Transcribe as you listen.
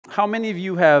How many of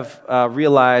you have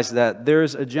realized that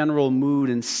there's a general mood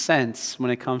and sense when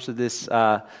it comes to this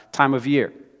time of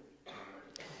year?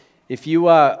 If you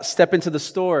step into the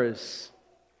stores,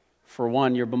 for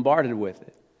one, you're bombarded with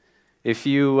it. If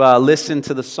you listen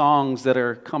to the songs that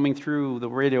are coming through the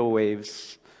radio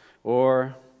waves,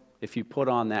 or if you put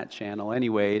on that channel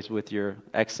anyways with your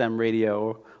XM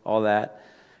radio, all that,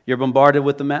 you're bombarded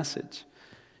with the message.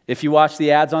 If you watch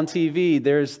the ads on TV,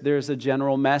 there's a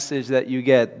general message that you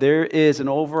get. There is an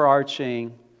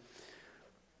overarching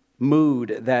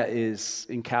mood that is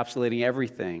encapsulating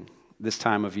everything this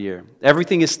time of year.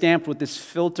 Everything is stamped with this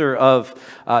filter of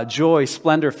joy,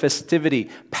 splendor, festivity,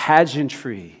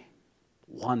 pageantry,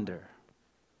 wonder.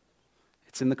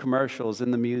 It's in the commercials,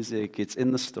 in the music, it's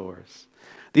in the stores.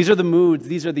 These are the moods,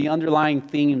 these are the underlying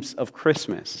themes of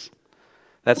Christmas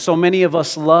that so many of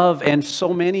us love and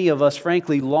so many of us,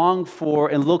 frankly, long for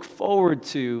and look forward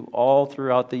to all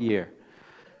throughout the year,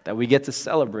 that we get to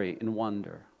celebrate and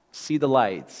wonder, see the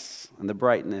lights and the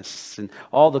brightness and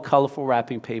all the colorful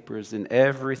wrapping papers and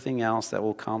everything else that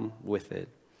will come with it.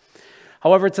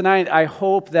 However, tonight, I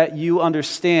hope that you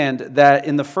understand that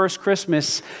in the first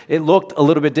Christmas, it looked a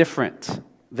little bit different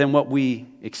than what we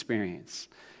experienced.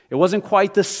 It wasn't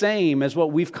quite the same as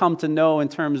what we've come to know in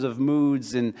terms of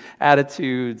moods and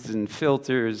attitudes and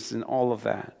filters and all of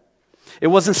that. It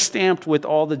wasn't stamped with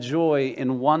all the joy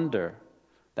and wonder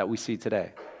that we see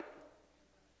today,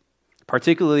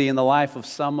 particularly in the life of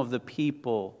some of the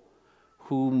people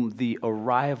whom the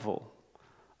arrival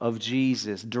of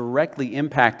Jesus directly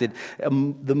impacted. The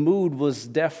mood was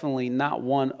definitely not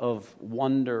one of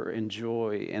wonder and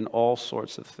joy and all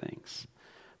sorts of things.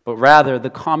 But rather,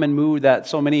 the common mood that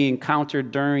so many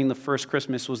encountered during the first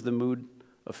Christmas was the mood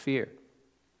of fear.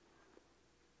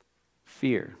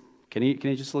 Fear. Can you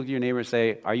just look at your neighbor and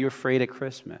say, are you afraid at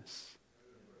Christmas?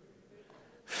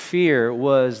 Fear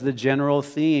was the general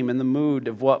theme and the mood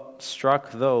of what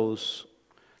struck those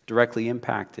directly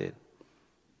impacted.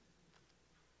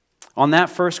 On that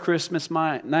first Christmas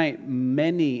night,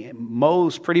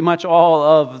 pretty much all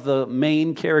of the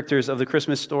main characters of the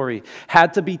Christmas story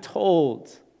had to be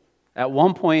told at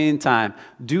one point in time,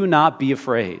 do not be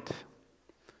afraid.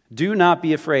 Do not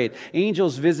be afraid.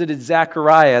 Angels visited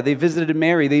Zechariah. They visited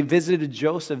Mary. They visited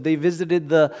Joseph. They visited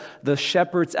the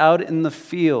shepherds out in the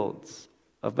fields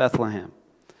of Bethlehem.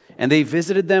 And they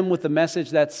visited them with a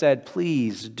message that said,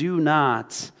 please do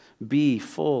not be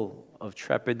full of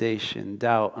trepidation,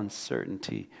 doubt,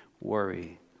 uncertainty,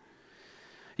 worry.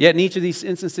 Yet in each of these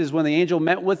instances, when the angel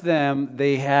met with them,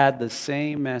 they had the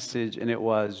same message, and it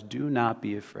was, do not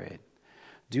be afraid.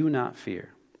 Do not fear.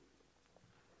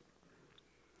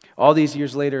 All these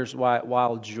years later,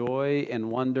 while joy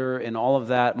and wonder and all of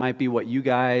that might be what you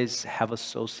guys have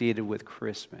associated with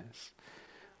Christmas,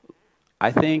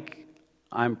 I think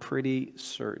I'm pretty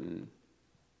certain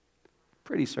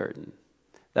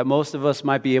that most of us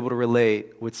might be able to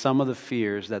relate with some of the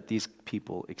fears that these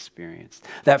people experienced.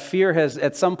 That fear has,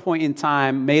 at some point in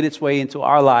time, made its way into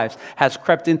our lives, has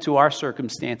crept into our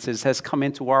circumstances, has come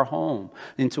into our home,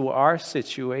 into our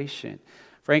situation.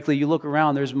 Frankly, you look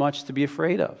around, there's much to be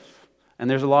afraid of. And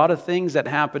there's a lot of things that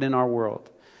happen in our world.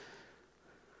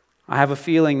 I have a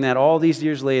feeling that all these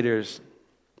years later,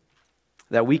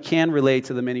 that we can relate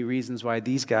to the many reasons why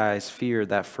these guys feared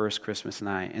that first Christmas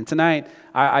night. And tonight,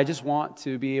 I just want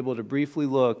to be able to briefly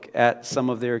look at some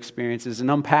of their experiences and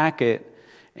unpack it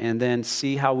and then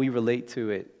see how we relate to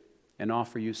it and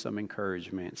offer you some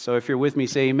encouragement. So if you're with me,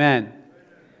 say amen.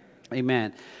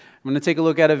 Amen. I'm going to take a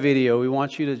look at a video. We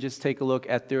want you to just take a look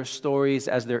at their stories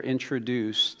as they're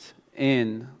introduced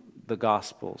in the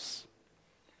Gospels.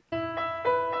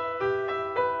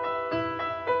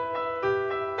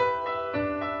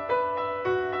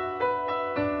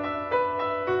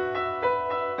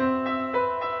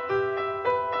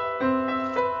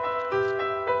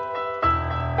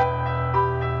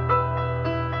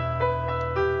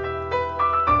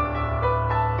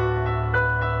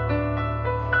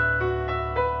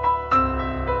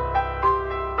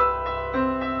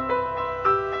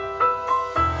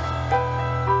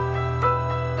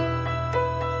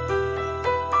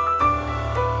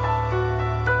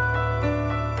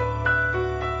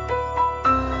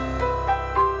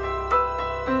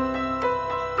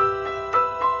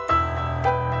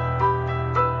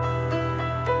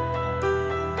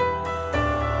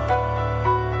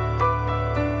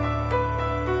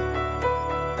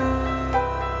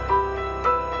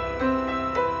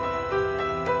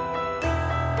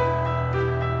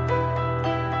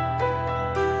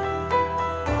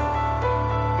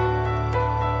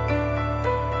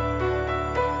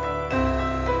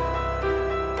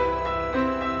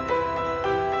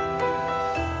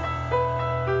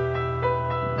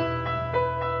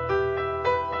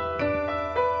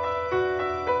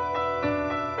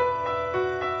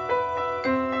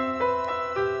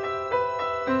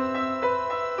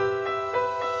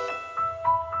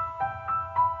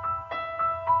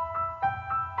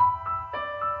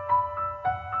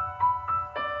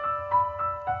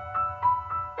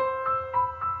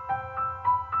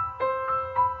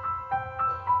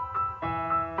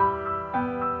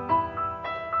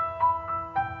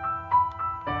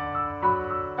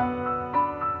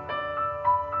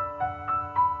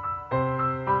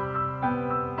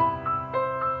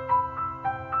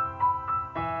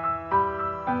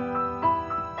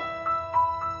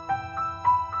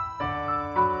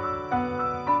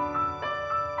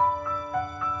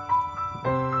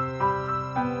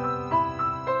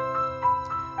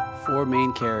 four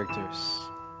main characters,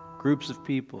 groups of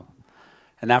people.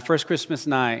 And that first Christmas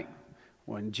night,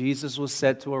 when Jesus was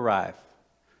set to arrive,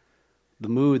 the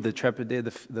mood, the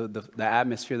trepidation, the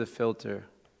atmosphere, the filter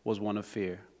was one of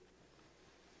fear.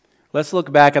 Let's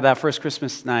look back at that first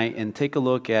Christmas night and take a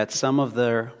look at some of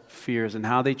their fears and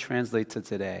how they translate to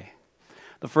today.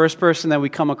 The first person that we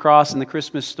come across in the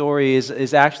Christmas story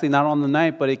is actually not on the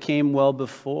night, but it came well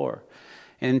before,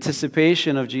 in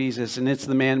anticipation of Jesus, and it's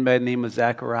the man by the name of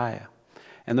Zechariah.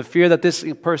 And the fear that this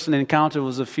person encountered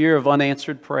was a fear of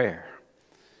unanswered prayer.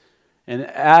 And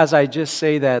as I just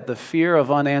say that, the fear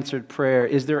of unanswered prayer,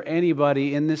 is there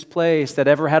anybody in this place that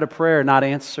ever had a prayer not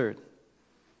answered?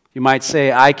 You might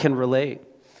say, I can relate.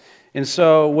 And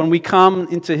so when we come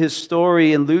into his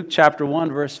story in Luke chapter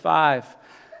 1, verse 5,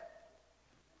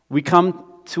 we come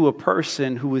to a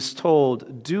person who is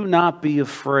told, do not be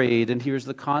afraid. And here's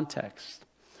the context.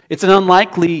 It's an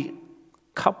unlikely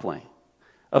coupling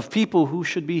of people who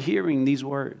should be hearing these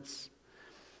words.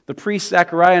 The priest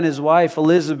Zechariah and his wife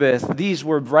Elizabeth, these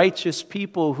were righteous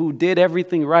people who did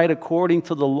everything right according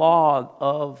to the law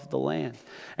of the land.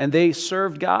 And they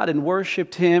served God and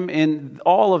worshiped him in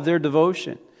all of their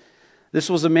devotion. This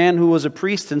was a man who was a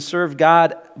priest and served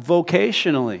God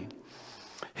vocationally.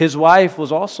 His wife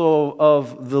was also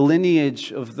of the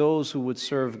lineage of those who would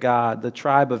serve God, the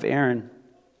tribe of Aaron.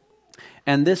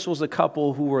 And this was a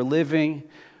couple who were living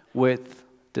with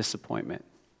disappointment.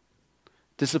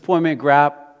 Disappointment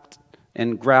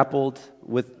grappled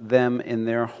with them in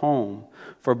their home.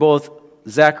 For both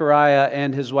Zechariah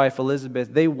and his wife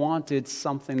Elizabeth, they wanted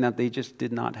something that they just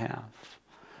did not have.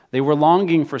 They were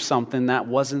longing for something that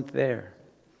wasn't there,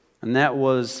 and that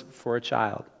was for a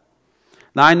child.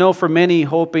 Now, I know for many,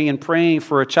 hoping and praying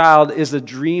for a child is a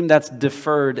dream that's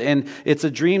deferred, and it's a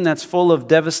dream that's full of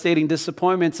devastating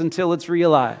disappointments until it's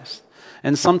realized.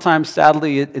 And sometimes,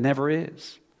 sadly, it never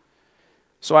is.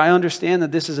 So I understand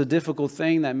that this is a difficult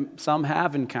thing that some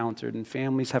have encountered and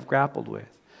families have grappled with.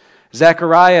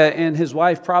 Zechariah and his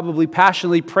wife probably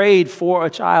passionately prayed for a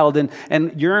child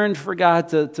and yearned for God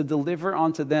to deliver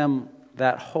unto them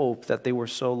that hope that they were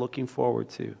so looking forward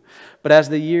to. But as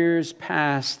the years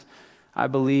passed, I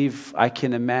believe I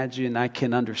can imagine, I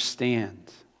can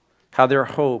understand how their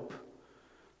hope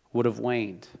would have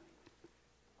waned.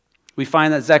 We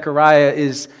find that Zechariah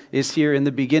is here in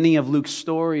the beginning of Luke's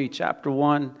story, chapter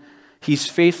 1. He's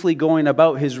faithfully going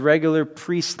about his regular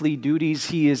priestly duties.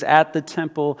 He is at the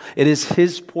temple. It is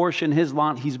his portion, his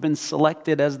lot. He's been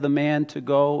selected as the man to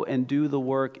go and do the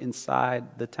work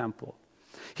inside the temple.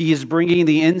 He is bringing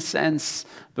the incense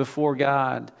before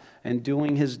God and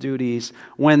doing his duties,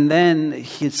 when then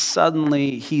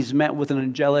he's met with an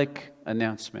angelic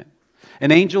announcement.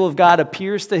 An angel of God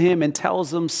appears to him and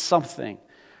tells him something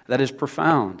that is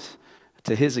profound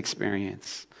to his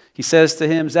experience. He says to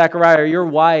him, Zechariah, your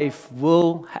wife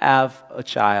will have a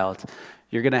child.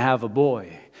 You're going to have a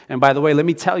boy. And by the way, let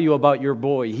me tell you about your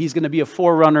boy. He's going to be a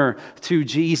forerunner to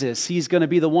Jesus. He's going to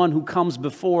be the one who comes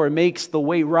before and makes the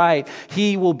way right.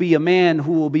 He will be a man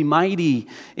who will be mighty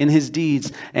in his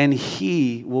deeds, and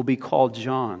he will be called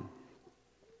John.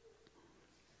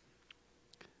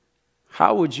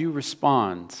 How would you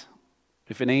respond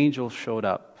if an angel showed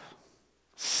up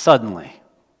suddenly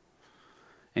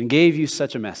and gave you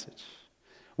such a message?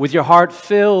 With your heart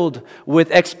filled with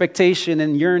expectation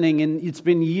and yearning, and it's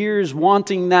been years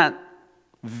wanting that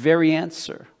very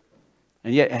answer,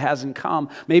 and yet it hasn't come.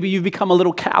 Maybe you've become a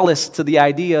little callous to the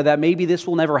idea that maybe this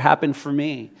will never happen for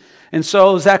me. And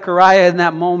so Zechariah, in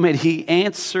that moment, he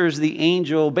answers the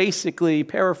angel, basically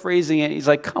paraphrasing it. He's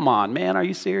like, come on, man, are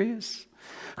you serious?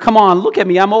 Come on, look at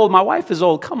me. I'm old. My wife is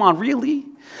old. Come on, really?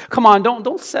 Come on,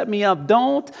 don't set me up.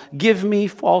 Don't give me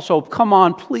false hope. Come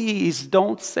on, please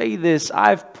don't say this.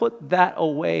 I've put that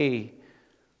away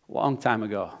a long time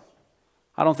ago.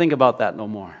 I don't think about that no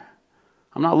more.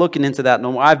 I'm not looking into that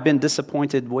no more. I've been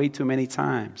disappointed way too many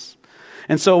times.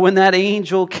 And so when that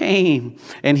angel came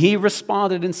and he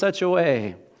responded in such a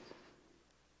way,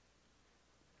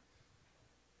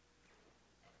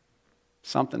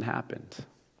 something happened.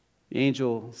 The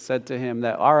angel said to him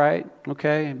that, all right,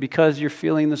 okay, because you're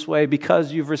feeling this way,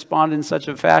 because you've responded in such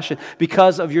a fashion,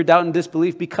 because of your doubt and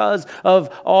disbelief, because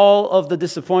of all of the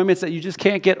disappointments that you just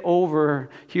can't get over,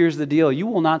 here's the deal. You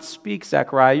will not speak,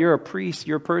 Zechariah. You're a priest.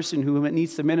 You're a person who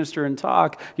needs to minister and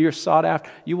talk. You're sought after.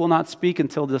 You will not speak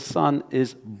until the son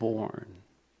is born.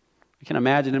 You can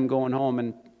imagine him going home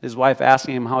and his wife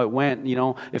asking him how it went. You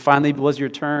know, it finally was your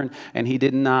turn, and he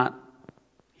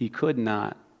could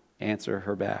not answer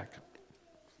her back.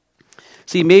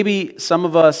 See, maybe some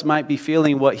of us might be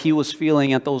feeling what he was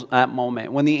feeling at that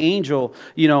moment. When the angel,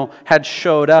 had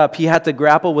showed up, he had to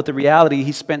grapple with the reality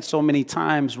he spent so many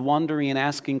times wondering and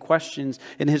asking questions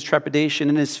in his trepidation,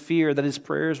 in his fear that his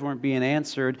prayers weren't being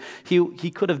answered.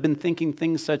 He could have been thinking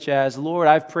things such as, Lord,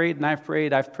 I've prayed and I've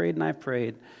prayed, I've prayed and I've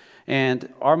prayed.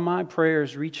 And are my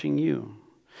prayers reaching you?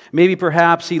 Maybe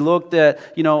perhaps he looked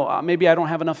at, maybe I don't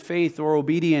have enough faith or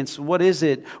obedience. What is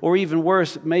it? Or even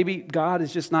worse, maybe God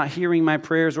is just not hearing my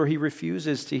prayers, or he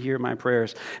refuses to hear my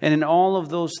prayers. And in all of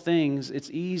those things, it's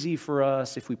easy for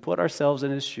us, if we put ourselves in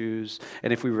his shoes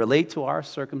and if we relate to our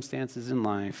circumstances in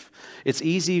life, it's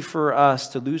easy for us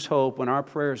to lose hope when our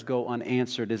prayers go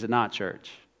unanswered, is it not,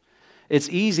 church? It's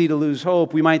easy to lose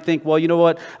hope. We might think, well, you know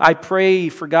what? I pray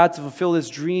for God to fulfill this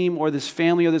dream or this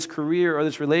family or this career or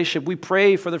this relationship. We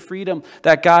pray for the freedom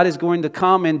that God is going to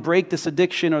come and break this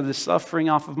addiction or this suffering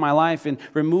off of my life and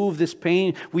remove this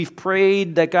pain. We've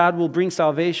prayed that God will bring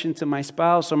salvation to my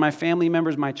spouse or my family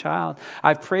members, my child.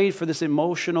 I've prayed for this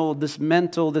emotional, this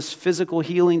mental, this physical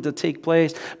healing to take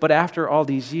place. But after all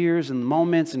these years and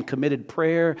moments and committed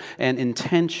prayer and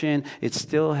intention, it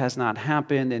still has not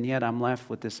happened, and yet I'm left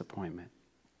with disappointment.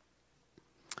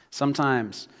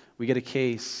 Sometimes we get a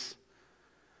case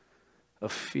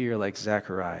of fear like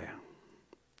Zechariah.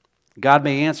 God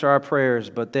may answer our prayers,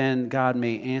 but then God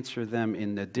may answer them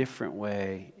in a different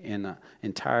way, in an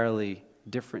entirely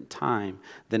different time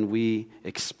than we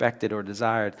expected or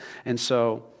desired. And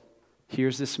so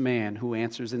here's this man who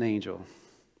answers an angel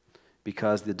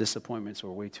because the disappointments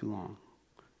were way too long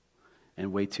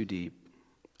and way too deep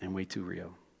and way too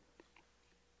real.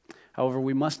 However,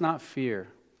 we must not fear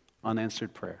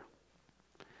unanswered prayer.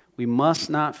 We must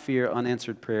not fear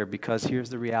unanswered prayer, because here's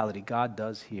the reality. God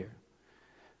does hear.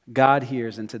 God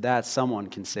hears, and to that someone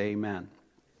can say amen.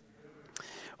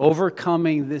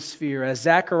 Overcoming this fear, as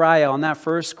Zechariah on that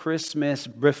first Christmas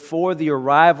before the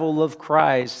arrival of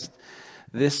Christ,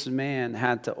 this man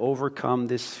had to overcome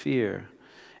this fear.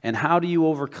 And how do you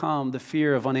overcome the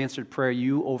fear of unanswered prayer?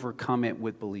 You overcome it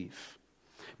with belief.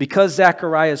 Because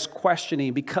Zechariah's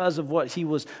questioning, because of what he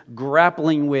was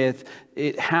grappling with,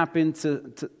 it happened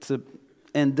to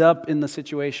end up in the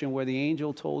situation where the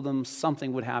angel told him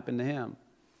something would happen to him.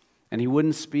 And he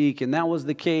wouldn't speak, and that was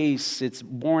the case. It's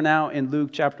borne out in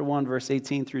Luke chapter 1, verse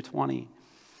 18 through 20.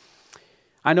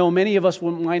 I know many of us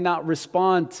might not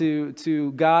respond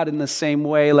to God in the same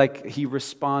way like he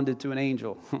responded to an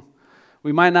angel.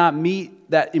 We might not meet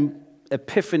that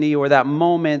epiphany or that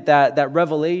moment, that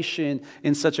revelation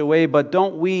in such a way, but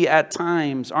aren't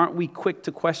we quick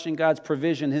to question God's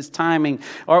provision, his timing?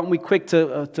 Aren't we quick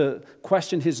to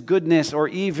question his goodness, or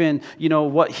even,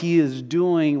 what he is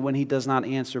doing when he does not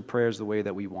answer prayers the way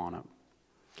that we want him?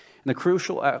 And the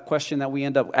crucial question that we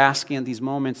end up asking in these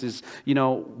moments is,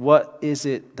 what is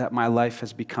it that my life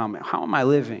has become? How am I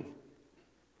living?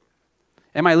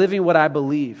 Am I living what I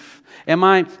believe?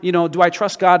 Do I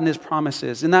trust God and his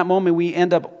promises? In that moment, we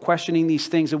end up questioning these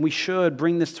things, and we should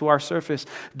bring this to our surface.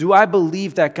 Do I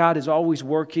believe that God is always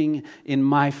working in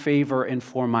my favor and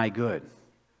for my good?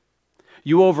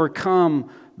 You overcome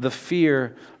the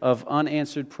fear of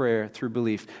unanswered prayer through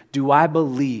belief. Do I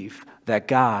believe that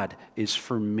God is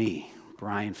for me,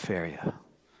 Brian Feria,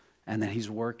 and that he's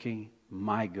working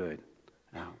my good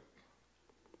out?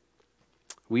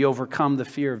 We overcome the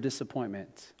fear of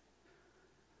disappointment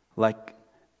like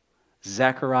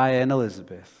Zechariah and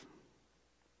Elizabeth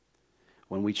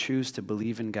when we choose to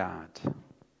believe in God,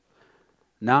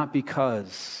 not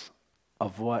because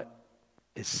of what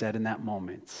is said in that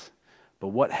moment, but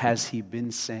what has he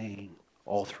been saying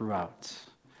all throughout?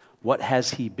 What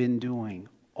has he been doing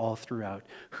all throughout?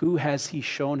 Who has he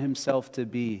shown himself to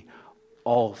be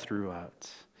all throughout?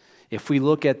 If we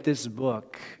look at this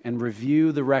book and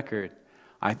review the record,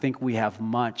 I think we have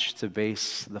much to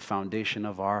base the foundation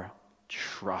of our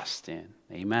trust in.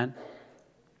 Amen?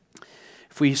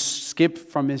 If we skip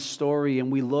from his story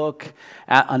and we look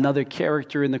at another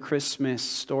character in the Christmas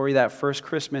story, that first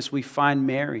Christmas, we find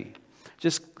Mary.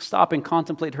 Just stop and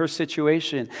contemplate her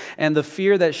situation. And the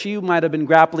fear that she might have been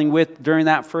grappling with during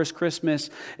that first Christmas,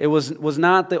 it was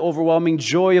not the overwhelming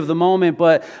joy of the moment,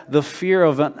 but the fear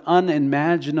of an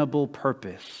unimaginable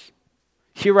purpose.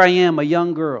 Here I am, a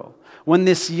young girl. When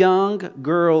this young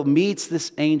girl meets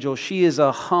this angel, she is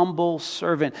a humble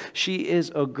servant. She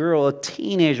is a girl, a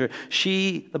teenager.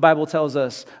 She, the Bible tells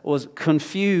us, was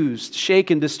confused,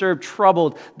 shaken, disturbed,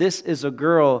 troubled. This is a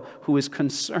girl who is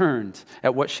concerned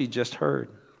at what she just heard.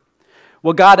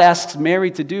 What God asks Mary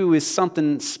to do is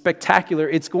something spectacular.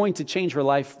 It's going to change her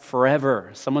life forever.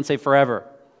 Someone say forever.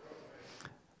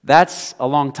 That's a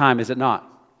long time, is it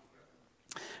not?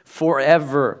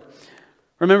 Forever.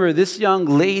 Remember, this young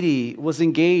lady was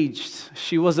engaged.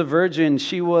 She was a virgin.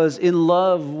 She was in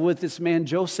love with this man,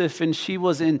 Joseph, and she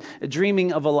was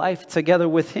dreaming of a life together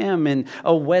with him and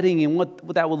a wedding and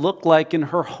what that would look like in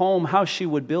her home, how she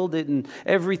would build it, and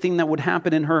everything that would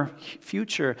happen in her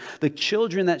future, the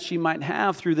children that she might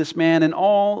have through this man, and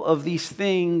all of these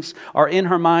things are in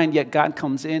her mind, yet God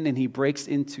comes in and he breaks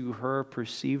into her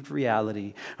perceived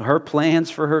reality, her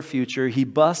plans for her future. He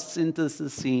busts into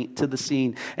the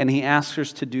scene, and he asks her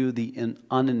to do the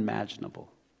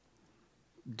unimaginable.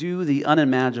 Do the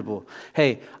unimaginable.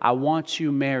 Hey, I want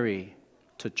you, Mary,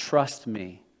 to trust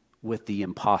me with the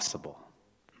impossible.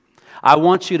 I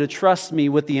want you to trust me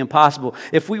with the impossible.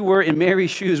 If we were in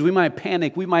Mary's shoes, we might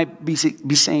panic. We might be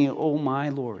saying, oh my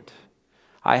Lord,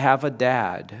 I have a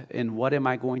dad, and what am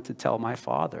I going to tell my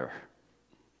father?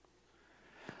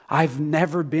 I've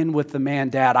never been with the man,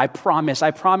 Dad. I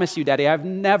promise you, Daddy, I've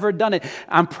never done it.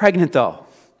 I'm pregnant though.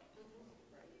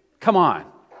 Come on.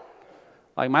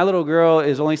 Like, my little girl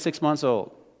is only 6 months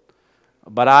old,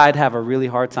 but I'd have a really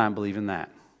hard time believing that.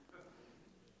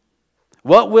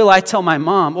 What will I tell my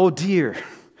mom? Oh dear,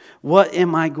 what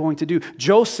am I going to do?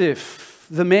 Joseph,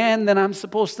 the man that I'm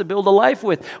supposed to build a life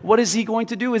with, what is he going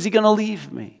to do? Is he going to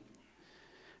leave me?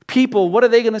 People, what are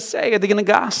they going to say? Are they going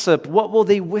to gossip? What will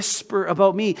they whisper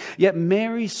about me? Yet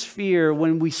Mary's fear,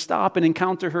 when we stop and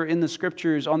encounter her in the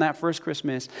scriptures on that first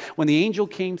Christmas, when the angel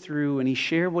came through and he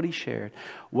shared what he shared,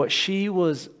 what she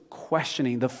was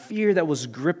questioning, the fear that was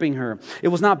gripping her, it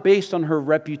was not based on her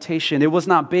reputation. It was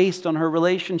not based on her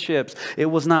relationships. It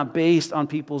was not based on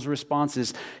people's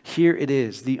responses. Here it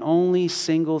is, the only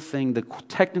single thing, the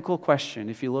technical question,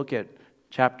 if you look at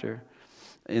chapter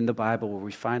in the Bible where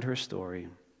we find her story,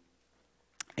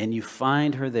 and you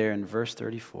find her there in verse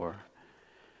 34.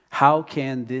 How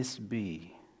can this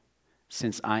be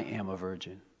since I am a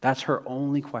virgin? That's her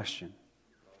only question.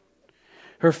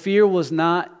 Her fear was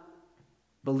not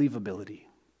believability,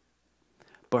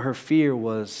 but her fear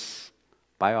was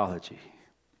biology.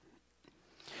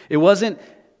 It wasn't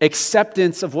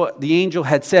acceptance of what the angel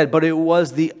had said, but it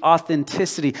was the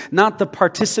authenticity, not the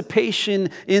participation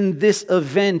in this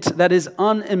event that is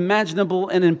unimaginable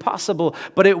and impossible,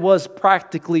 but it was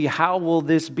practically, how will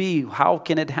this be? How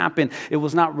can it happen? It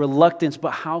was not reluctance,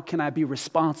 but how can I be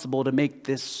responsible to make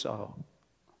this so?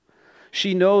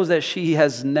 She knows that she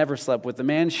has never slept with a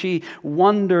man. She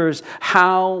wonders,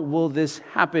 how will this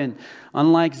happen?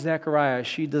 Unlike Zechariah,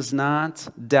 she does not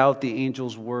doubt the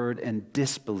angel's word and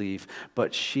disbelief,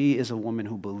 but she is a woman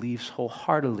who believes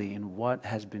wholeheartedly in what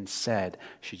has been said.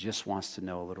 She just wants to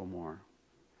know a little more.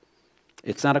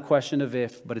 It's not a question of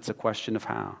if, but it's a question of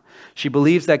how. She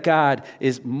believes that God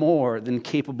is more than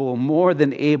capable, more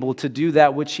than able to do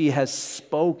that which he has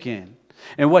spoken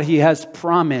and what he has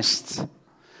promised.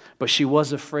 But she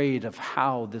was afraid of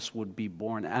how this would be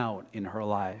borne out in her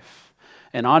life.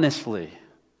 And honestly,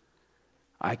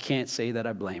 I can't say that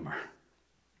I blame her.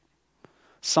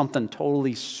 Something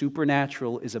totally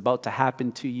supernatural is about to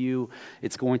happen to you.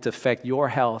 It's going to affect your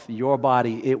health, your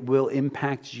body. It will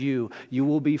impact you. You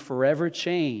will be forever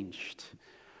changed.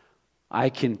 I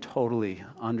can totally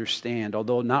understand,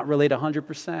 although not relate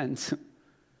 100%,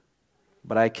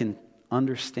 but I can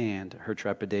understand her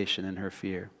trepidation and her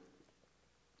fear.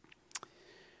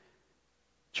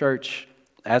 Church,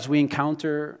 as we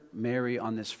encounter Mary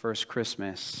on this first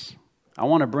Christmas, I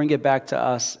want to bring it back to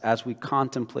us as we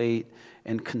contemplate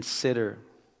and consider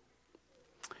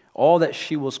all that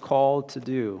she was called to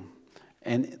do.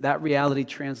 And that reality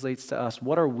translates to us.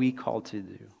 What are we called to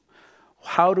do?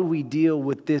 How do we deal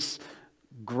with this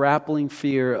grappling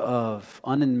fear of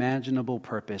unimaginable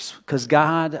purpose? Because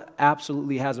God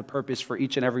absolutely has a purpose for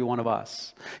each and every one of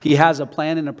us. He has a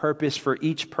plan and a purpose for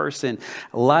each person.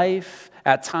 Life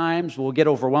at times will get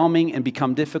overwhelming and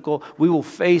become difficult. We will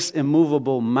face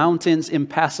immovable mountains,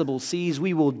 impassable seas.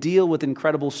 We will deal with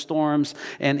incredible storms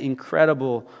and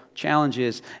incredible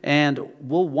challenges. And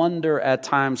we'll wonder at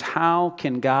times, how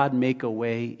can God make a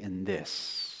way in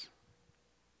this?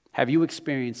 Have you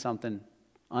experienced something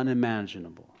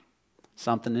unimaginable,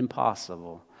 something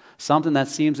impossible, something that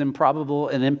seems improbable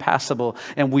and impassable?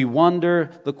 And we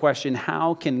wonder the question,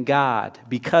 how can God,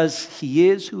 because he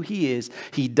is who he is,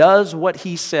 he does what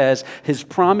he says, his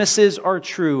promises are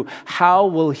true, how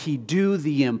will he do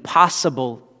the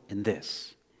impossible in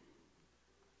this?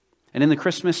 And in the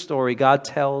Christmas story, God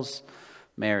tells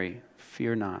Mary,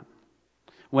 fear not.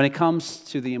 When it comes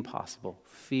to the impossible,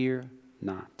 fear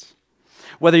not.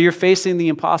 Whether you're facing the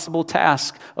impossible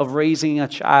task of raising a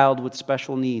child with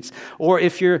special needs, or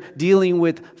if you're dealing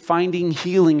with finding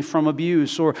healing from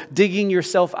abuse, or digging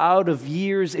yourself out of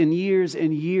years and years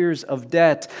and years of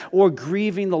debt, or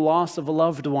grieving the loss of a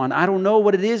loved one. I don't know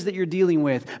what it is that you're dealing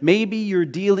with. Maybe you're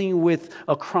dealing with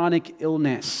a chronic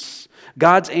illness.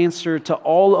 God's answer to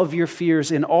all of your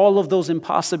fears and all of those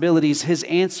impossibilities, His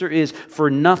answer is, "For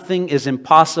nothing is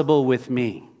impossible with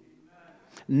me."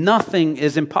 Nothing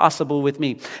is impossible with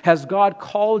me. Has God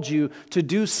called you to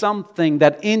do something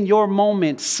that in your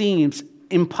moment seems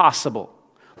impossible?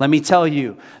 Let me tell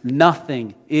you,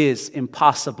 nothing is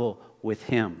impossible with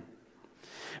Him.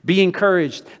 Be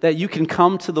encouraged that you can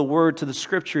come to the Word, to the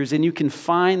Scriptures, and you can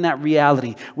find that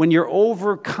reality. When you're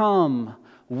overcome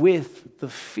with the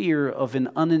fear of an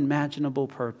unimaginable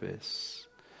purpose,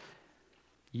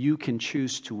 you can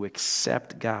choose to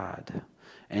accept God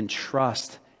and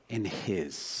trust in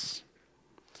His.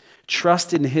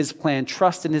 Trust in His plan.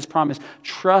 Trust in His promise.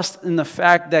 Trust in the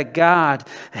fact that God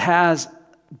has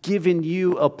given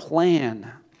you a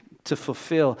plan to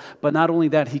fulfill. But not only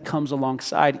that, He comes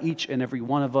alongside each and every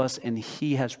one of us, and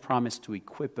He has promised to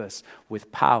equip us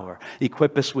with power,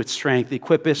 equip us with strength,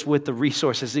 equip us with the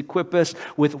resources, equip us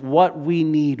with what we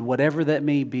need, whatever that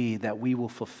may be, that we will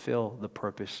fulfill the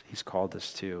purpose He's called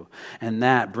us to. And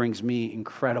that brings me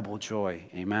incredible joy.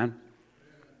 Amen.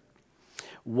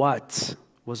 What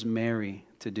was Mary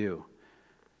to do?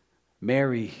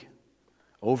 Mary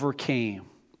overcame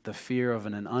the fear of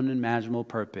an unimaginable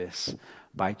purpose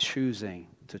by choosing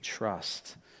to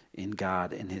trust in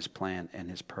God and His plan and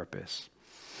His purpose.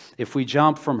 If we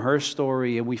jump from her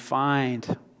story and we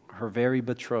find her very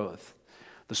betrothed,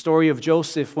 the story of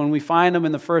Joseph, when we find him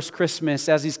in the first Christmas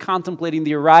as he's contemplating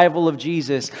the arrival of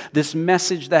Jesus, this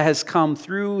message that has come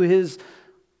through his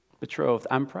betrothed,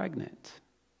 "I'm pregnant."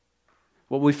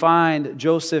 What we find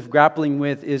Joseph grappling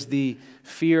with is the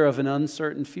fear of an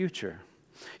uncertain future.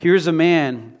 Here's a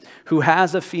man who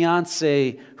has a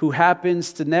fiancée who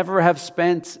happens to never have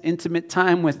spent intimate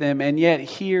time with him, and yet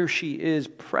here she is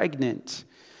pregnant.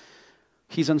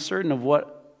 He's uncertain of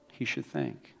what he should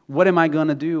think. What am I going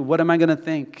to do? What am I going to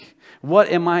think? What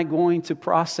am I going to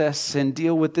process and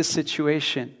deal with this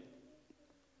situation?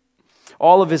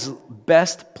 All of his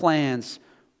best plans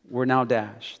were now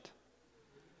dashed.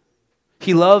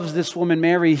 He loves this woman,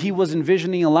 Mary. He was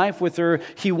envisioning a life with her.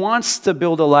 He wants to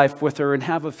build a life with her and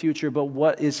have a future, but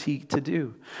what is he to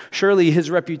do? Surely his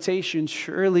reputation,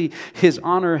 surely his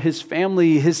honor, his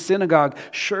family, his synagogue,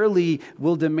 surely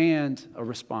will demand a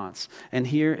response. And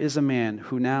here is a man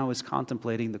who now is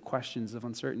contemplating the questions of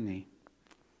uncertainty.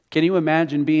 Can you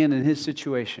imagine being in his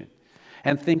situation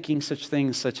and thinking such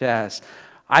things such as,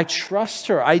 I trust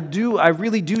her, I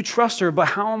really do trust her, but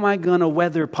how am I going to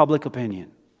weather public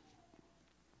opinion?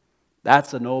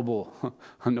 That's a noble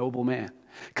man.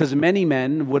 Because many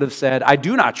men would have said, I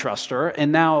do not trust her.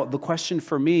 And now the question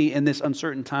for me in this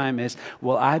uncertain time is,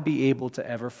 will I be able to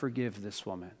ever forgive this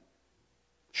woman?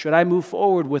 Should I move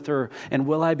forward with her, and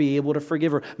will I be able to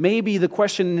forgive her? Maybe the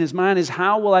question in his mind is,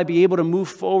 how will I be able to move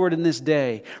forward in this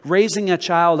day? Raising a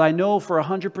child, I know for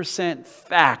 100%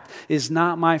 fact, is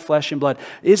not my flesh and blood.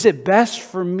 Is it best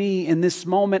for me in this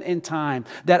moment in time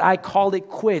that I call it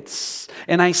quits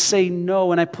and I say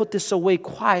no and I put this away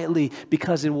quietly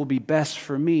because it will be best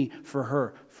for me, for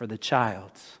her, for the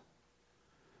child?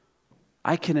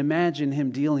 I can imagine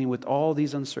him dealing with all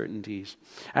these uncertainties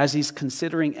as he's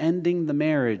considering ending the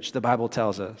marriage, the Bible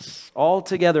tells us.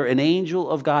 Altogether, an angel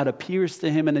of God appears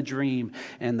to him in a dream,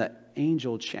 and the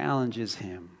angel challenges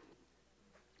him.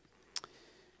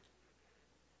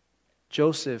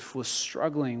 Joseph was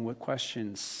struggling with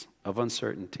questions of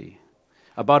uncertainty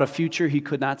about a future he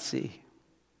could not see,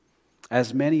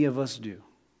 as many of us do.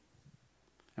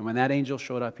 And when that angel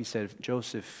showed up, he said,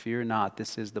 Joseph, fear not,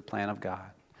 this is the plan of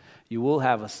God. You will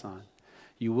have a son.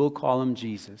 You will call him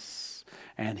Jesus.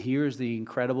 And here's the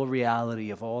incredible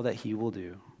reality of all that he will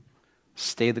do.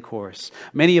 Stay the course.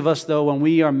 Many of us, though, when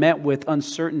we are met with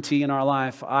uncertainty in our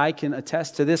life, I can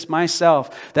attest to this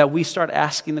myself, that we start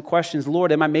asking the questions,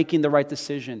 Lord, am I making the right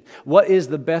decision? What is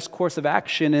the best course of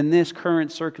action in this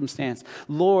current circumstance?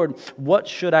 Lord, what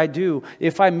should I do?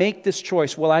 If I make this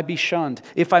choice, will I be shunned?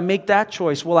 If I make that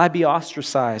choice, will I be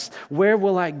ostracized? Where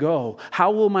will I go?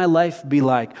 How will my life be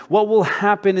like? What will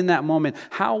happen in that moment?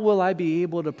 How will I be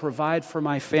able to provide for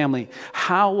my family?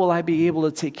 How will I be able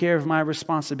to take care of my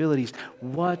responsibilities?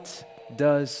 What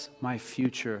does my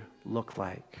future look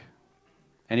like?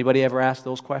 Anybody ever ask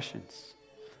those questions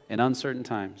in uncertain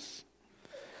times?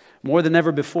 More than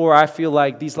ever before, I feel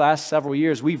like these last several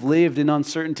years, we've lived in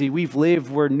uncertainty. We've lived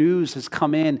where news has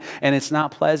come in and it's not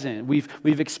pleasant.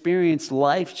 We've experienced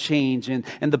life change and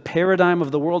the paradigm of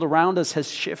the world around us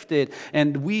has shifted.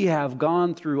 And we have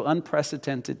gone through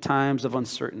unprecedented times of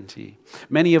uncertainty.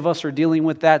 Many of us are dealing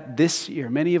with that this year.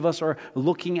 Many of us are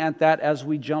looking at that as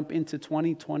we jump into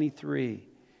 2023.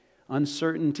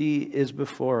 Uncertainty is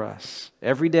before us.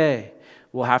 Every day,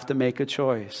 we'll have to make a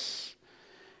choice.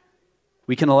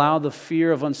 We can allow the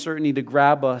fear of uncertainty to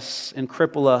grab us and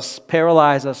cripple us,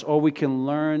 paralyze us, or we can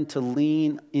learn to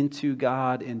lean into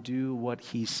God and do what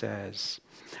He says.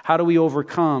 How do we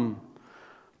overcome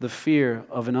the fear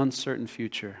of an uncertain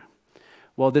future?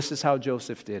 Well, this is how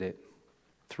Joseph did it,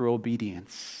 through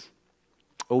obedience.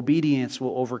 Obedience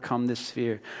will overcome this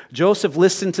fear. Joseph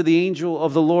listened to the angel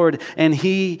of the Lord, and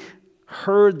he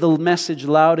heard the message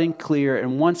loud and clear,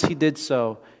 and once he did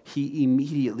so, he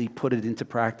immediately put it into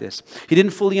practice. He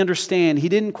didn't fully understand. He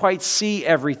didn't quite see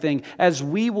everything, as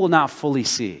we will not fully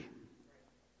see.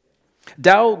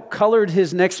 Doubt colored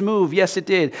his next move. Yes, it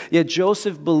did. Yet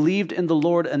Joseph believed in the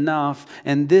Lord enough,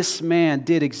 and this man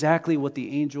did exactly what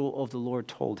the angel of the Lord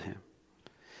told him.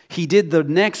 He did the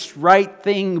next right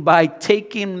thing by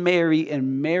taking Mary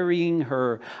and marrying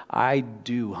her. I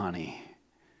do, honey,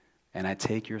 and I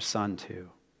take your son too.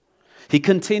 He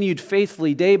continued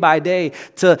faithfully day by day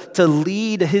to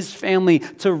lead his family,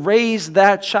 to raise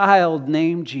that child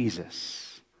named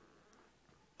Jesus,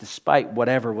 despite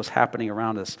whatever was happening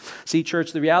around us. See,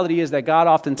 church, the reality is that God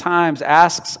oftentimes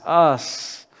asks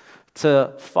us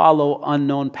to follow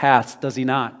unknown paths, does He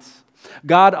not?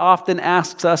 God often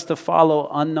asks us to follow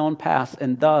unknown paths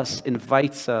and thus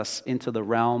invites us into the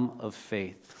realm of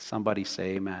faith. Somebody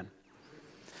say amen.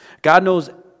 God knows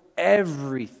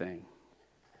everything.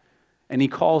 And He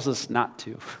calls us not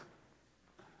to.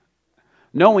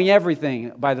 Knowing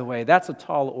everything, by the way, that's a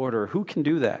tall order. Who can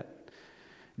do that?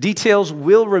 Details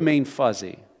will remain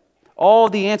fuzzy. All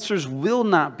the answers will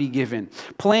not be given.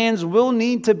 Plans will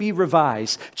need to be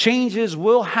revised. Changes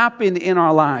will happen in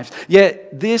our lives.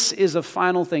 Yet this is a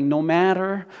final thing. No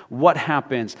matter what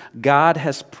happens, God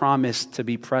has promised to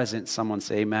be present. Someone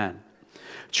say amen.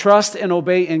 Trust and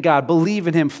obey in God. Believe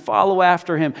in Him. Follow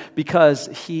after Him because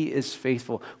He is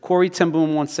faithful. Corrie ten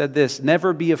Boom once said this: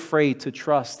 never be afraid to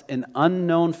trust an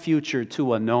unknown future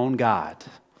to a known God.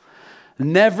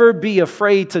 Never be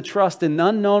afraid to trust an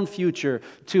unknown future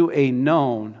to a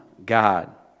known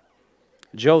God.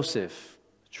 Joseph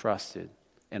trusted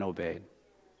and obeyed.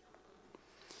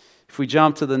 If we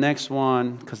jump to the next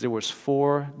one, because there was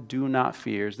 4 do not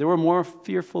fears. There were more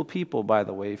fearful people, by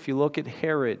the way. If you look at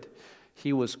Herod,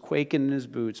 he was quaking in his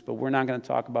boots, but we're not going to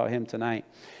talk about him tonight.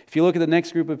 If you look at the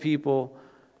next group of people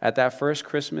at that first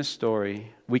Christmas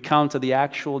story, we come to the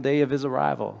actual day of his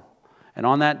arrival. And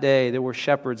on that day, there were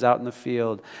shepherds out in the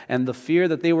field. And the fear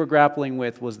that they were grappling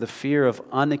with was the fear of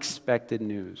unexpected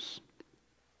news.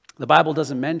 The Bible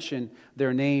doesn't mention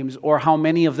their names or how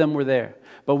many of them were there.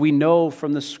 But we know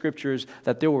from the scriptures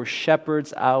that there were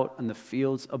shepherds out in the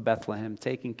fields of Bethlehem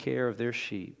taking care of their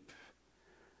sheep.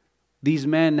 These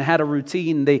men had a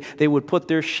routine. They would put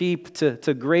their sheep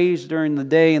to graze during the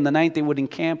day. And the night they would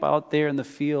encamp out there in the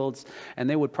fields. And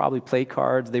they would probably play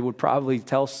cards. They would probably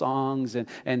tell songs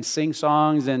and sing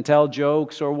songs and tell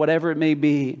jokes or whatever it may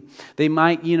be. They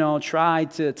might, try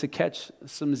to catch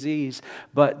some Z's.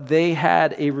 But they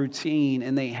had a routine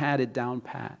and they had it down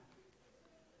pat.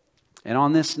 And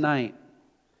on this night,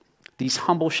 these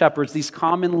humble shepherds, these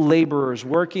common laborers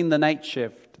working the night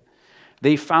shift,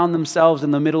 they found themselves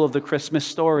in the middle of the Christmas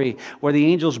story where the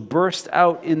angels burst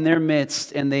out in their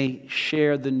midst and they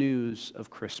shared the news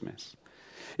of Christmas.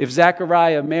 If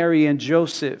Zechariah, Mary, and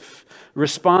Joseph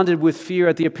responded with fear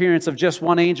at the appearance of just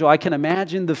one angel, I can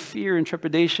imagine the fear and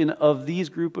trepidation of these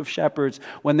group of shepherds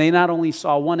when they not only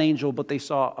saw one angel, but they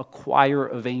saw a choir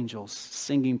of angels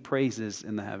singing praises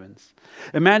in the heavens.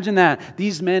 Imagine that.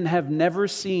 These men have never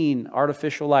seen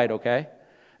artificial light, okay?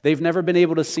 They've never been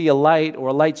able to see a light or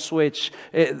a light switch.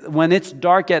 When it's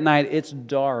dark at night, it's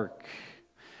dark.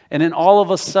 And then all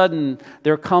of a sudden,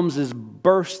 there comes this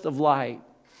burst of light.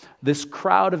 This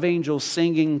crowd of angels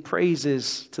singing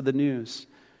praises to the news.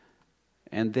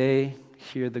 And they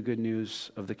hear the good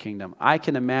news of the kingdom. I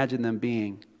can imagine them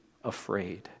being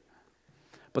afraid.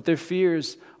 But their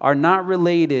fears are not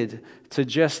related to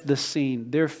just the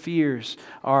scene. Their fears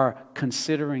are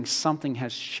considering something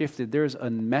has shifted. There's a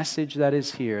message that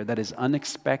is here that is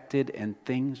unexpected and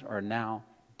things are now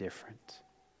different.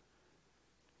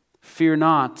 Fear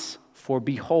not, for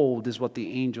behold is what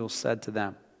the angel said to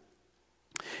them.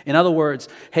 In other words,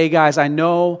 hey guys, I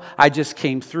know I just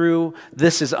came through.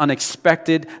 This is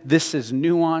unexpected. This is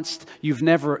nuanced. You've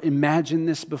never imagined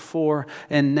this before.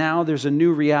 And now there's a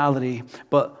new reality.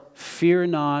 But fear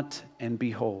not and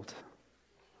behold.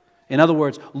 In other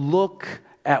words, look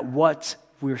at what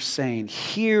we're saying.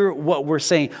 Hear what we're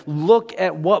saying. Look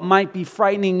at what might be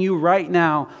frightening you right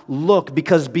now. Look,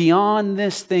 because beyond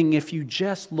this thing, if you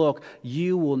just look,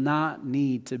 you will not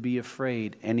need to be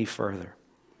afraid any further.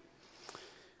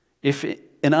 If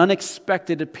an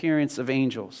unexpected appearance of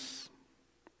angels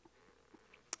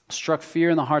struck fear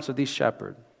in the hearts of these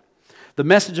shepherds, the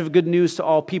message of good news to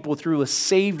all people through a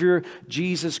Savior,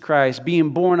 Jesus Christ,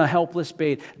 being born a helpless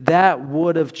babe, that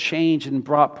would have changed and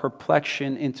brought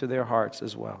perplexion into their hearts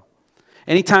as well.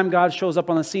 Anytime God shows up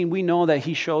on the scene, we know that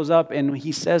He shows up and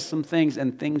He says some things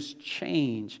and things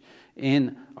change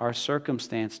in our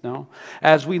circumstance, no?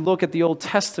 As we look at the Old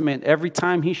Testament, every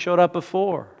time He showed up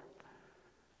before,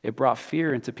 it brought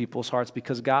fear into people's hearts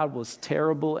because God was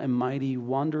terrible and mighty,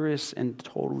 wondrous and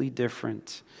totally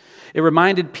different. It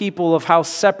reminded people of how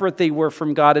separate they were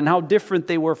from God and how different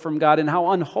they were from God and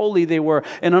how unholy they were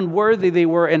and unworthy they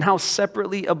were and how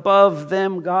separately above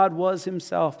them God was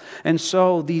Himself. And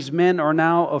so these men are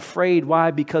now afraid.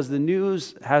 Why? Because the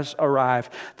news has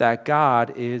arrived that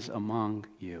God is among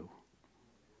you.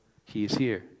 He is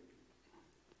here.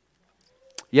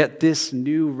 Yet this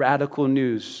new radical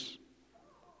news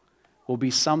will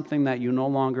be something that you no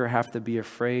longer have to be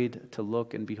afraid to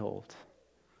look and behold.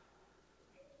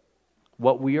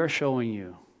 What we are showing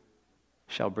you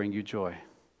shall bring you joy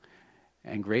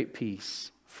and great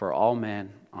peace for all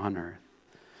men on earth.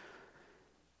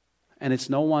 And it's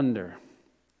no wonder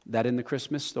that in the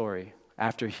Christmas story,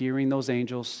 after hearing those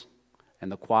angels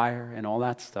and the choir and all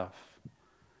that stuff,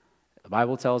 the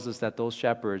Bible tells us that those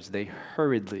shepherds, they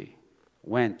hurriedly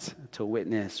went to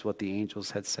witness what the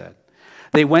angels had said.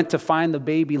 They went to find the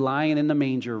baby lying in the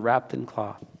manger, wrapped in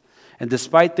cloth. And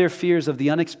despite their fears of the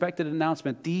unexpected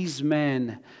announcement, these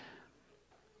men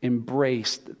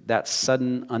embraced that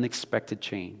sudden, unexpected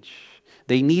change.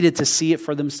 They needed to see it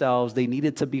for themselves. They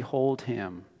needed to behold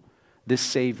Him, this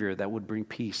Savior that would bring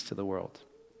peace to the world.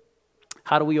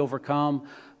 How do we overcome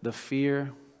the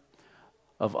fear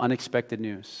of unexpected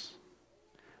news?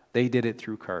 They did it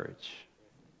through courage.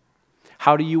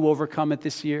 How do you overcome it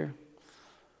this year?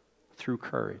 Through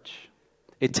courage.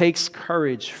 It takes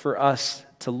courage for us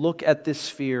to look at this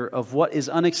fear of what is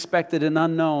unexpected and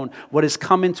unknown, what has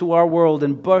come into our world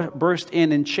and burst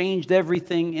in and changed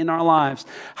everything in our lives.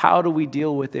 How do we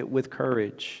deal with it with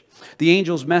courage? The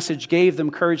angel's message gave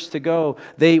them courage to go.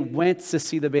 They went to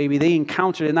see the baby. They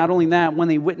encountered it. Not only that, when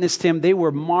they witnessed Him, they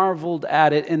were marveled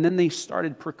at it. And then they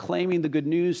started proclaiming the good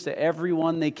news to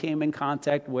everyone they came in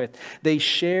contact with. They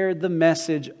shared the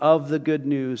message of the good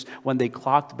news when they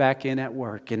clocked back in at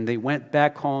work. And they went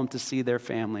back home to see their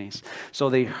families.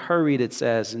 So they hurried, it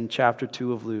says in chapter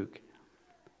 2 of Luke.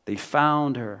 They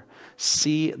found her.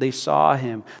 They saw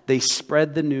Him. They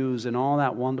spread the news and all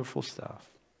that wonderful stuff.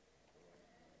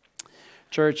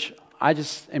 Church, I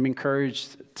just am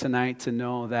encouraged tonight to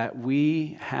know that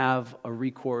we have a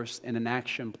recourse and an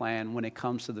action plan when it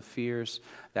comes to the fears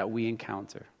that we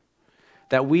encounter.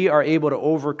 That we are able to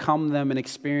overcome them and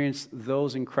experience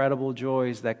those incredible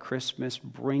joys that Christmas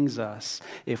brings us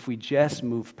if we just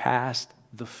move past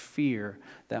the fear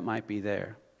that might be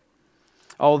there.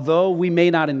 Although we may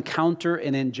not encounter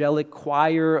an angelic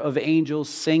choir of angels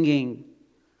singing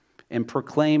and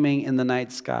proclaiming in the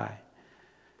night sky,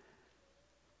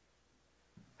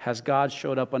 has God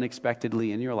showed up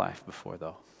unexpectedly in your life before,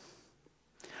 though?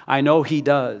 I know He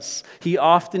does. He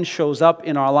often shows up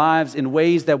in our lives in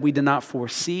ways that we did not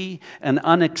foresee and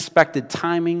unexpected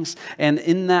timings. And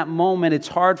in that moment, it's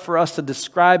hard for us to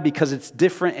describe because it's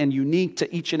different and unique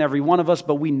to each and every one of us.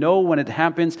 But we know when it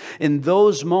happens, in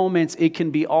those moments, it can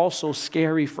be also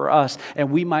scary for us. And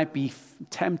we might be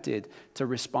tempted to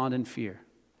respond in fear.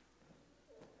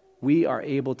 We are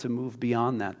able to move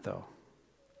beyond that, though.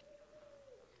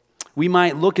 We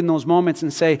might look in those moments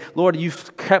and say, Lord, you've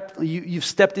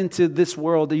stepped into this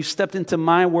world. You've stepped into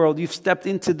my world. You've stepped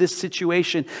into this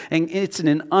situation. And it's in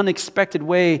an unexpected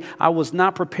way. I was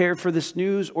not prepared for this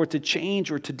news or to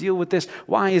change or to deal with this.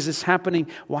 Why is this happening?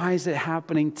 Why is it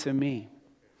happening to me?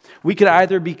 We could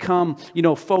either become,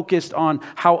 focused on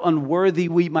how unworthy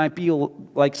we might be,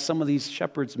 like some of these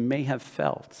shepherds may have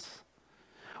felt.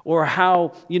 Or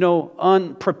how,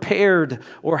 unprepared,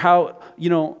 or how,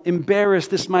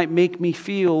 embarrassed this might make me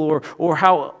feel, or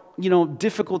how,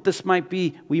 difficult this might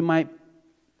be. We might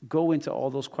go into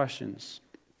all those questions.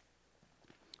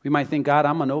 We might think, God,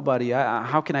 I'm a nobody.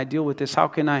 How can I deal with this? How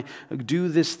can I do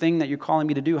this thing that you're calling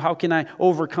me to do? How can I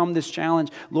overcome this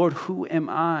challenge? Lord, who am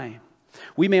I?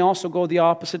 We may also go the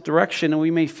opposite direction, and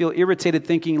we may feel irritated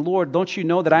thinking, Lord, don't you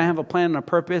know that I have a plan and a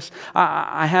purpose?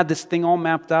 I had this thing all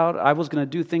mapped out. I was going to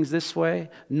do things this way,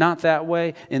 not that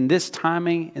way, in this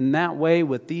timing, in that way,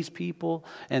 with these people,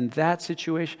 and that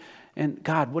situation. And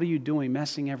God, what are you doing,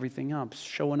 messing everything up,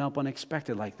 showing up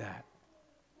unexpected like that?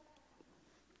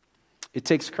 It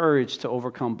takes courage to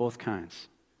overcome both kinds.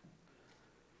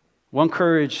 One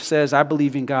courage says, I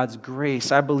believe in God's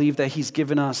grace. I believe that He's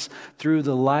given us, through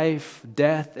the life,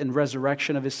 death, and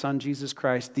resurrection of His Son, Jesus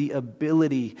Christ, the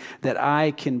ability that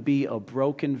I can be a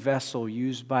broken vessel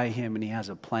used by Him, and He has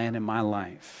a plan in my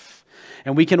life.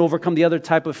 And we can overcome the other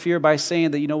type of fear by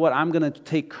saying that, you know what, I'm going to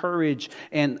take courage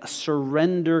and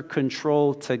surrender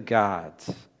control to God.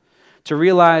 To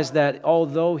realize that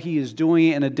although He is doing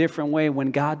it in a different way, when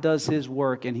God does His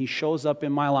work and He shows up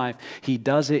in my life, He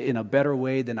does it in a better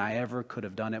way than I ever could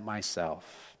have done it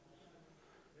myself.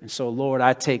 And so, Lord,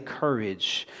 I take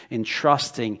courage in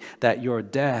trusting that your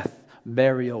death,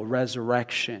 burial,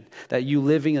 resurrection, that you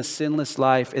living a sinless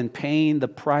life and paying the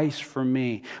price for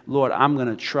me, Lord, I'm going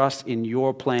to trust in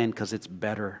your plan because it's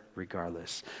better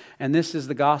regardless. And this is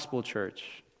the gospel, church.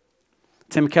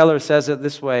 Tim Keller says it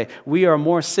this way: we are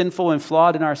more sinful and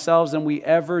flawed in ourselves than we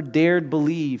ever dared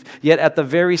believe. Yet at the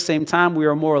very same time, we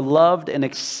are more loved and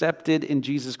accepted in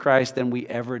Jesus Christ than we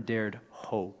ever dared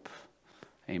hope.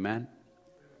 Amen.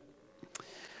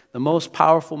 The most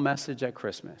powerful message at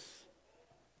Christmas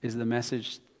is the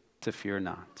message to fear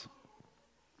not.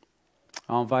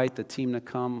 I'll invite the team to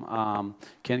come.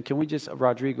 Can we just,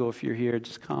 Rodrigo, if you're here,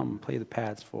 just come play the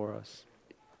pads for us.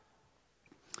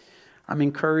 I'm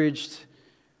encouraged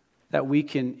that we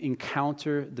can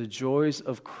encounter the joys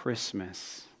of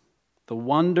Christmas, the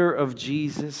wonder of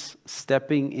Jesus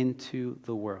stepping into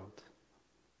the world.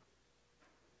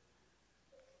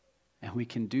 And we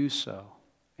can do so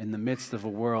in the midst of a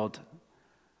world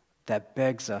that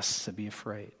begs us to be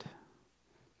afraid.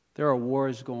 There are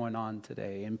wars going on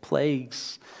today and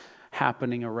plagues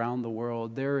happening around the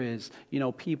world. There is,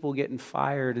 people getting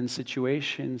fired and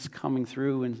situations coming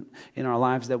through in our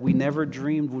lives that we never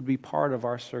dreamed would be part of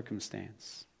our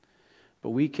circumstance. But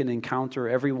we can encounter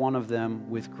every one of them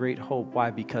with great hope.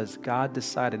 Why? Because God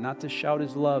decided not to shout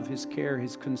His love, His care,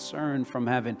 His concern from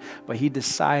heaven, but He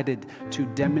decided to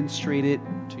demonstrate it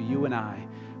to you and I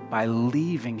by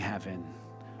leaving heaven,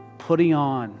 putting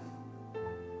on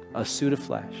a suit of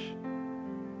flesh,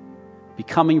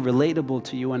 becoming relatable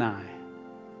to you and I.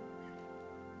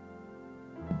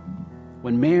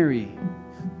 When Mary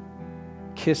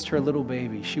kissed her little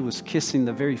baby, she was kissing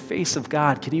the very face of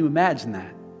God. Can you imagine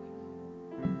that?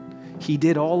 He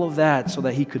did all of that so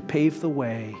that He could pave the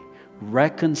way,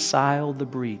 reconcile the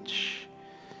breach,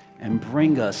 and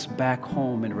bring us back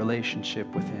home in relationship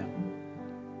with Him.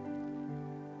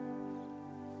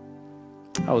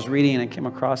 I was reading and I came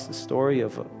across the story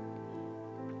of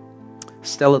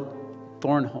Stella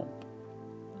Thornhope.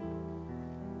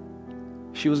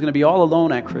 She was going to be all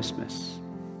alone at Christmas.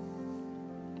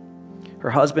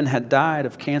 Her husband had died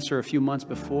of cancer a few months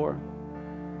before.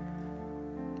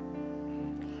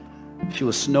 She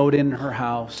was snowed in her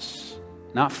house,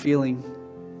 not feeling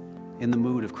in the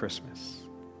mood of Christmas.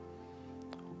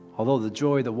 Although the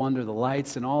joy, the wonder, the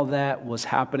lights, and all that was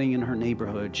happening in her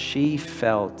neighborhood, she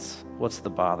felt, what's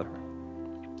the bother?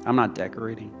 I'm not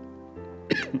decorating.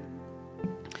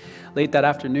 Late that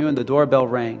afternoon, the doorbell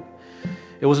rang.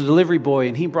 It was a delivery boy,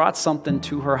 and he brought something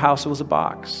to her house. It was a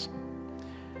box.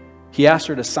 He asked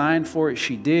her to sign for it.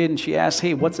 She did, and she asked,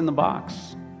 hey, what's in the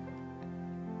box?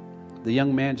 The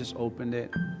young man just opened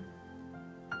it.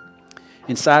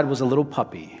 Inside was a little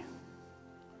puppy,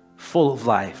 full of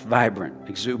life, vibrant,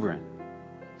 exuberant,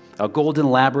 a golden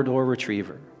Labrador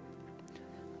retriever.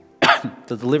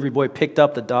 The delivery boy picked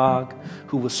up the dog,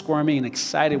 who was squirming and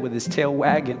excited with his tail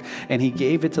wagging, and he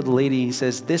gave it to the lady. He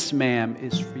says, this, ma'am,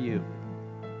 is for you.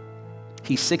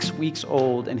 He's 6 weeks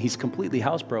old, and he's completely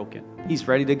housebroken. He's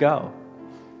ready to go.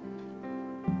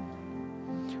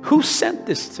 Who sent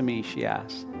this to me, she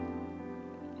asked.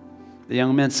 The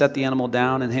young man set the animal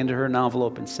down and handed her an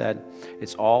envelope and said,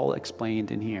 it's all explained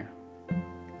in here.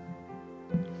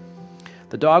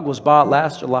 The dog was bought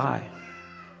last July,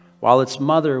 while its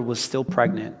mother was still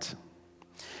pregnant.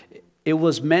 It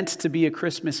was meant to be a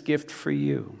Christmas gift for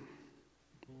you.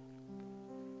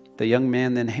 The young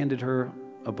man then handed her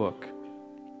a book,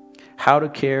 How to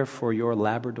Care for Your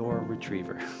Labrador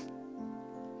Retriever.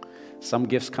 Some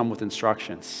gifts come with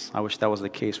instructions. I wish that was the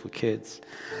case with kids.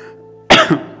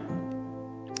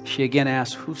 She again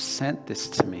asked, who sent this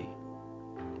to me?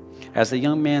 As the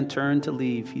young man turned to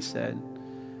leave, he said,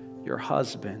 "Your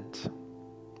husband.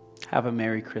 Have a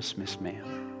Merry Christmas,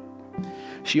 ma'am."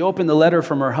 She opened the letter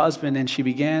from her husband and she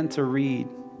began to read.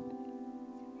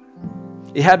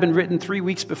 It had been written 3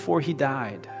 weeks before he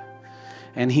died,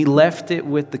 and he left it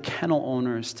with the kennel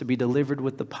owners to be delivered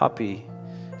with the puppy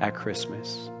at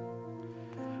Christmas.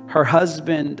 Her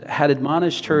husband had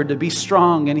admonished her to be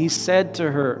strong, and he said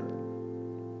to her,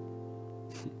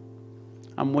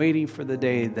 "I'm waiting for the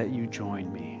day that you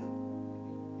join me."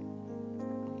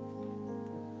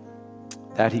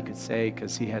 That he could say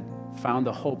because he had found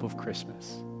the hope of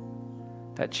Christmas,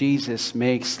 that Jesus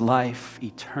makes life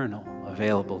eternal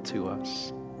available to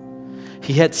us.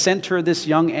 He had sent her this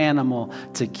young animal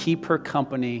to keep her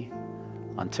company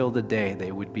until the day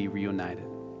they would be reunited.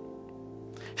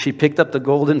 She picked up the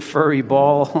golden furry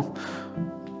ball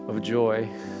of joy.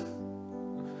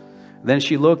 Then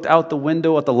she looked out the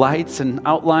window at the lights and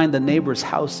outlined the neighbors'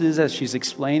 houses as she's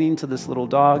explaining to this little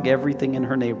dog everything in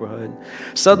her neighborhood.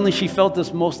 Suddenly she felt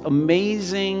this most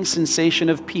amazing sensation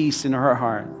of peace in her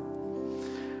heart.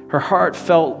 Her heart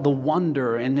felt the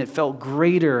wonder, and it felt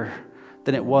greater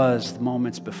than it was the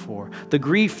moments before. The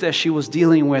grief that she was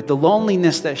dealing with, the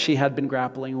loneliness that she had been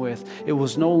grappling with, it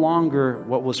was no longer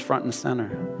what was front and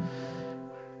center.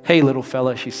 "Hey, little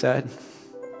fella," she said,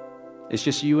 "it's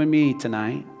just you and me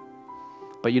tonight.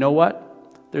 But you know what?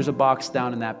 There's a box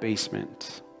down in that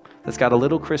basement that's got a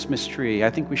little Christmas tree. I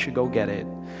think we should go get it.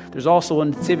 There's also a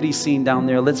nativity scene down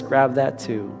there. Let's grab that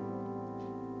too.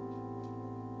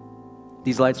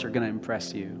 These lights are going to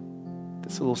impress you.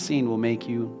 This little scene will make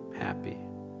you happy.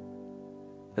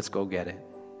 Let's go get it."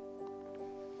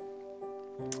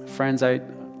 Friends, I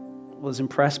was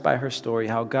impressed by her story,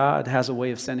 how God has a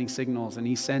way of sending signals, and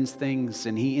he sends things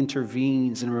and he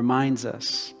intervenes and reminds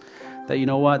us that, you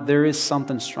know what, there is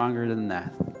something stronger than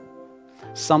that.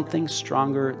 Something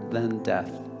stronger than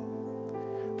death.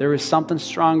 There is something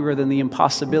stronger than the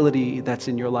impossibility that's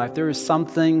in your life. There is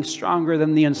something stronger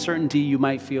than the uncertainty you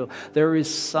might feel. There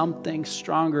is something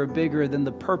stronger, bigger than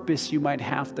the purpose you might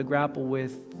have to grapple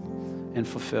with and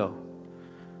fulfill.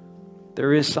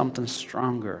 There is something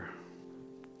stronger.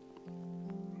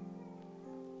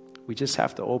 We just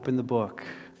have to open the book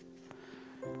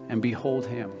and behold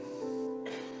him.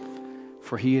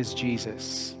 For he is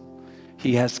Jesus.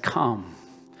 He has come.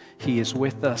 He is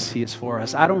with us. He is for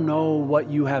us. I don't know what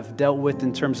you have dealt with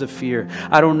in terms of fear.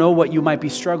 I don't know what you might be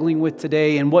struggling with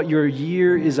today and what your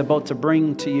year is about to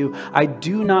bring to you. I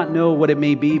do not know what it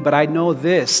may be, but I know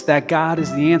this, that God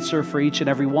is the answer for each and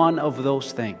every one of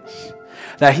those things.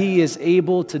 That he is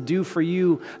able to do for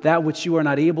you that which you are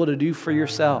not able to do for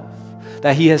yourself.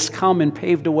 That he has come and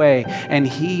paved a way, and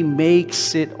he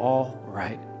makes it all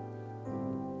right.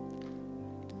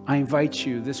 I invite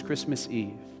you this Christmas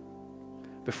Eve,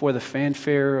 before the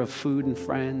fanfare of food and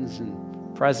friends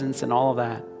and presents and all of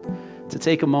that, to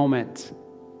take a moment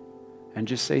and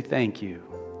just say thank you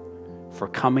for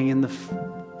coming in the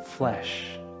flesh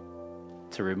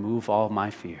to remove all my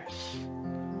fears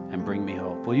and bring me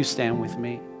hope. Will you stand with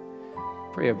me?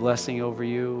 Pray a blessing over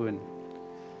you and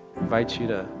invite you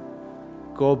to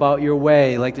go about your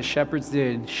way like the shepherds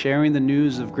did, sharing the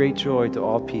news of great joy to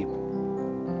all people.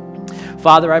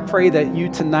 Father, I pray that you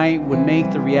tonight would make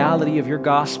the reality of your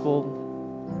gospel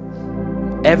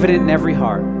evident in every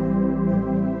heart.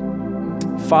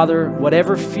 Father,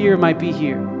 whatever fear might be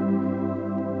here,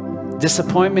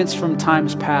 disappointments from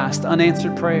times past,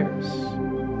 unanswered prayers,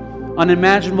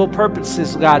 unimaginable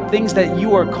purposes, God, things that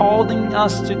you are calling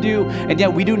us to do, and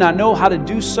yet we do not know how to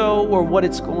do so or what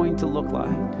it's going to look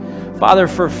like. Father,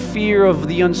 for fear of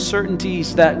the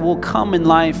uncertainties that will come in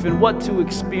life and what to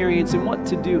experience and what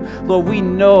to do, Lord, we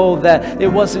know that it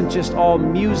wasn't just all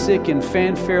music and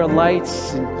fanfare,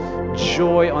 lights and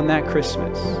joy on that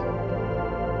Christmas.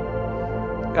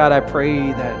 God, I pray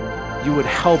that you would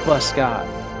help us, God,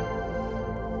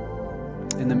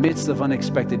 in the midst of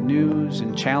unexpected news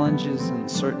and challenges and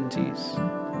uncertainties,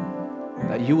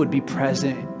 that you would be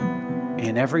present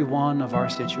in every one of our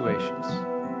situations.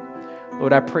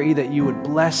 Lord, I pray that you would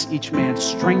bless each man,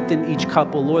 strengthen each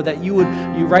couple. Lord, that you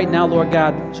right now, Lord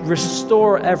God,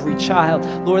 restore every child.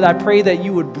 Lord, I pray that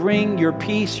you would bring your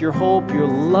peace, your hope, your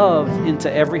love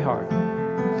into every heart.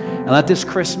 And let this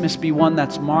Christmas be one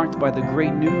that's marked by the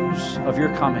great news of your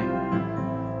coming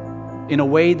in a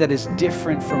way that is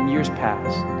different from years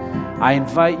past. I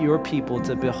invite your people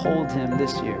to behold him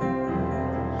this year,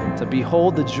 to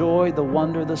behold the joy, the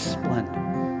wonder, the splendor.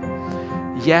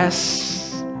 Yes,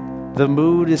 the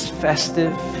mood is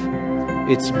festive.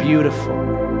 It's beautiful.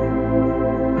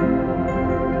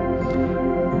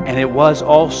 And it was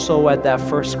also at that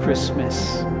first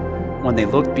Christmas when they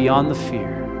looked beyond the fear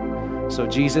So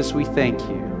Jesus, we thank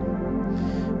you.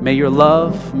 May your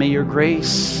love, may your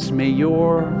grace, may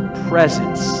your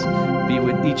presence be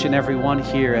with each and every one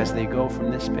here as they go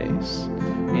from this space.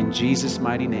 In Jesus'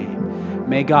 mighty name.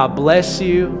 May God bless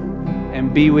you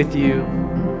and be with you.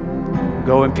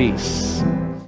 Go in peace.